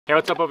Hey,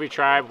 what's up, OV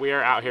Tribe? We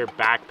are out here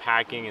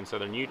backpacking in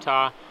southern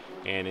Utah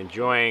and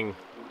enjoying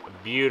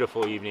a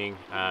beautiful evening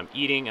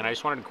eating, and I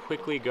just wanted to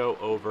quickly go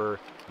over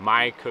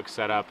my cook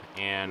setup,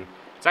 and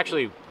it's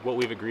actually what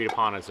we've agreed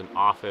upon as an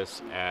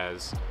office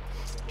as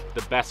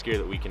the best gear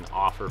that we can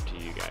offer to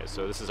you guys.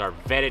 So this is our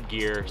vetted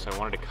gear, so I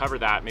wanted to cover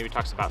that, maybe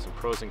talk about some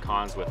pros and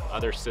cons with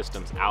other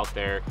systems out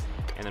there,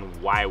 and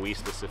then why we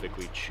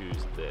specifically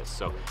choose this.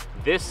 So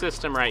this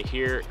system right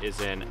here is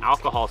an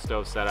alcohol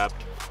stove setup,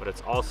 but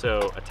it's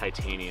also a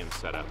titanium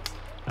setup.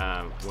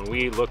 When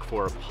we look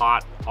for a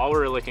pot, all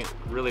we're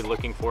really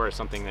looking for is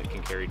something that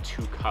can carry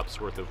 2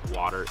 cups worth of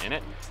water in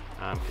it,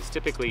 because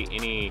typically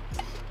any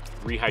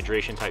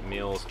rehydration type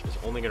meals is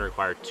only going to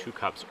require 2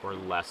 cups or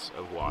less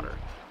of water.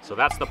 So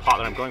that's the pot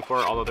that I'm going for,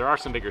 although there are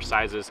some bigger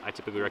sizes. I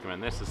typically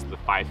recommend this. This is the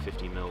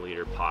 550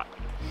 milliliter pot.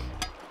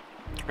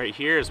 Right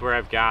here is where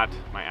I've got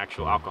my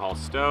actual alcohol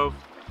stove.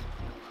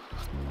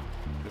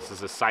 This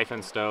is a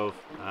siphon stove.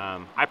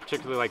 I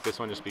particularly like this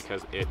one just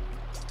because it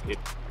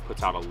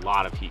puts out a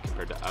lot of heat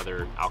compared to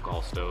other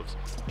alcohol stoves.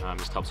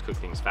 Just helps cook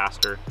things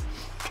faster.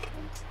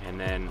 And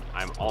then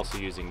I'm also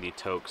using the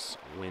TopQuilts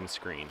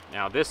windscreen.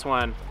 Now this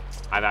one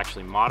I've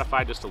actually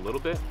modified just a little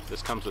bit.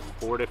 This comes with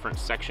 4 different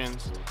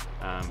sections,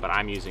 but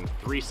I'm using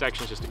 3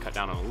 sections just to cut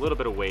down on a little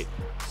bit of weight.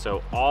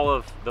 So all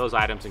of those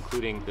items,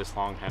 including this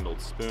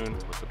long-handled spoon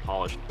with the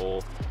polished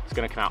bowl, is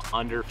gonna come out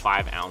under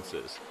 5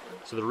 ounces.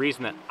 So the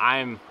reason that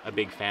I'm a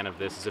big fan of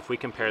this is if we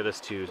compare this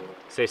to,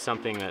 say,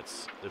 something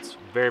that's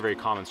very, very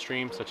common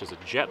stream, such as a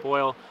jet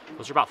boil,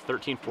 those are about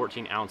 13,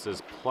 14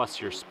 ounces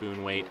plus your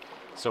spoon weight.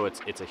 So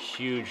it's a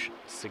huge,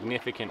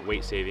 significant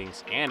weight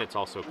savings, and it's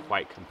also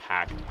quite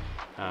compact.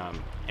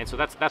 And so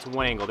that's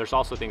one angle. There's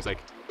also things like,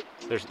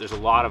 there's a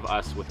lot of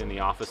us within the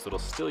office that'll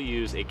still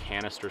use a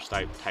canister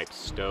type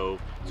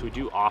stove. So we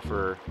do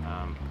offer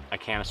a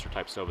canister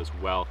type stove as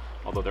well,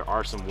 although there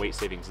are some weight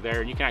savings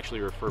there. And you can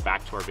actually refer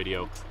back to our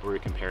video where we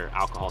compare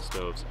alcohol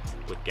stoves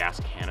with gas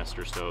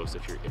canister stoves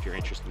if you're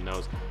interested in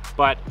those.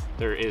 But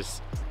there is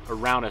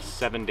around a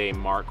 7-day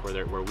mark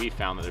where we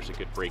found that there's a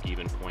good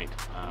break-even point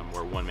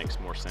where one makes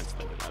more sense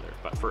than the other.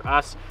 But for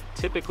us,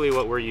 typically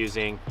what we're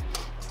using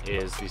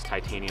is these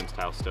titanium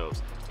style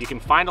stoves. You can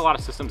find a lot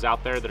of systems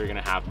out there that are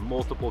gonna have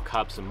multiple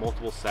cups and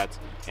multiple sets,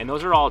 and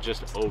those are all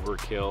just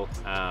overkill.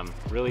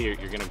 Really, you're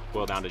gonna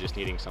boil down to just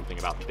needing something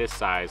about this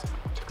size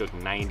to cook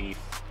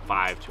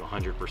 95 to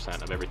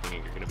 100% of everything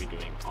that you're gonna be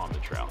doing on the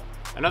trail.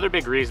 Another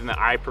big reason that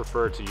I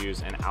prefer to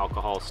use an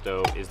alcohol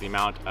stove is the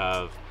amount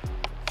of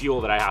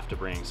fuel that I have to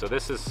bring. So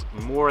this is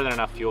more than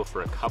enough fuel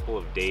for a couple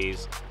of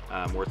days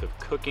worth of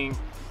cooking.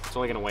 It's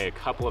only gonna weigh a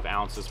couple of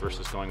ounces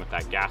versus going with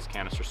that gas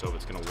canister stove,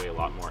 it's gonna weigh a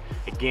lot more.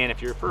 Again, if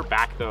you refer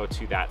back though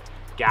to that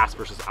gas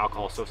versus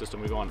alcohol stove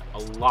system, we go on a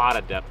lot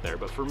of depth there.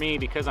 But for me,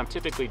 because I'm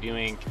typically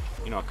doing,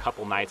 a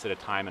couple nights at a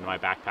time in my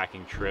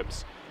backpacking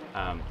trips,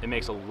 it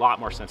makes a lot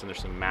more sense, and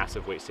there's some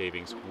massive weight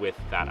savings with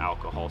that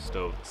alcohol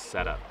stove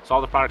setup. So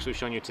all the products we've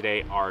shown you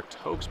today are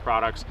TopQuilts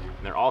products,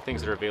 and they're all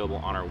things that are available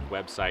on our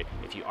website.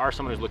 If you are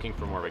someone who's looking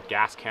for more of a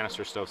gas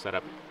canister stove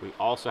setup, we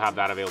also have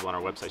that available on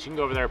our website. So you can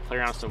go over there, play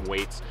around with some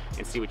weights,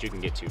 and see what you can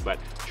get to. But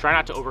try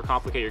not to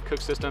overcomplicate your cook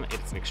system.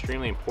 It's an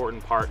extremely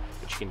important part,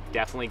 but you can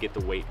definitely get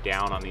the weight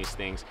down on these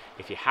things.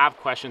 If you have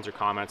questions or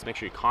comments, make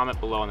sure you comment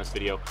below on this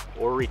video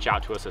or reach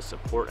out to us as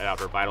support at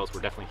Outdoor Vitals.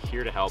 We're definitely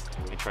here to help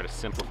and try to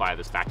simplify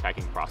this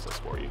backpacking process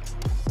for you.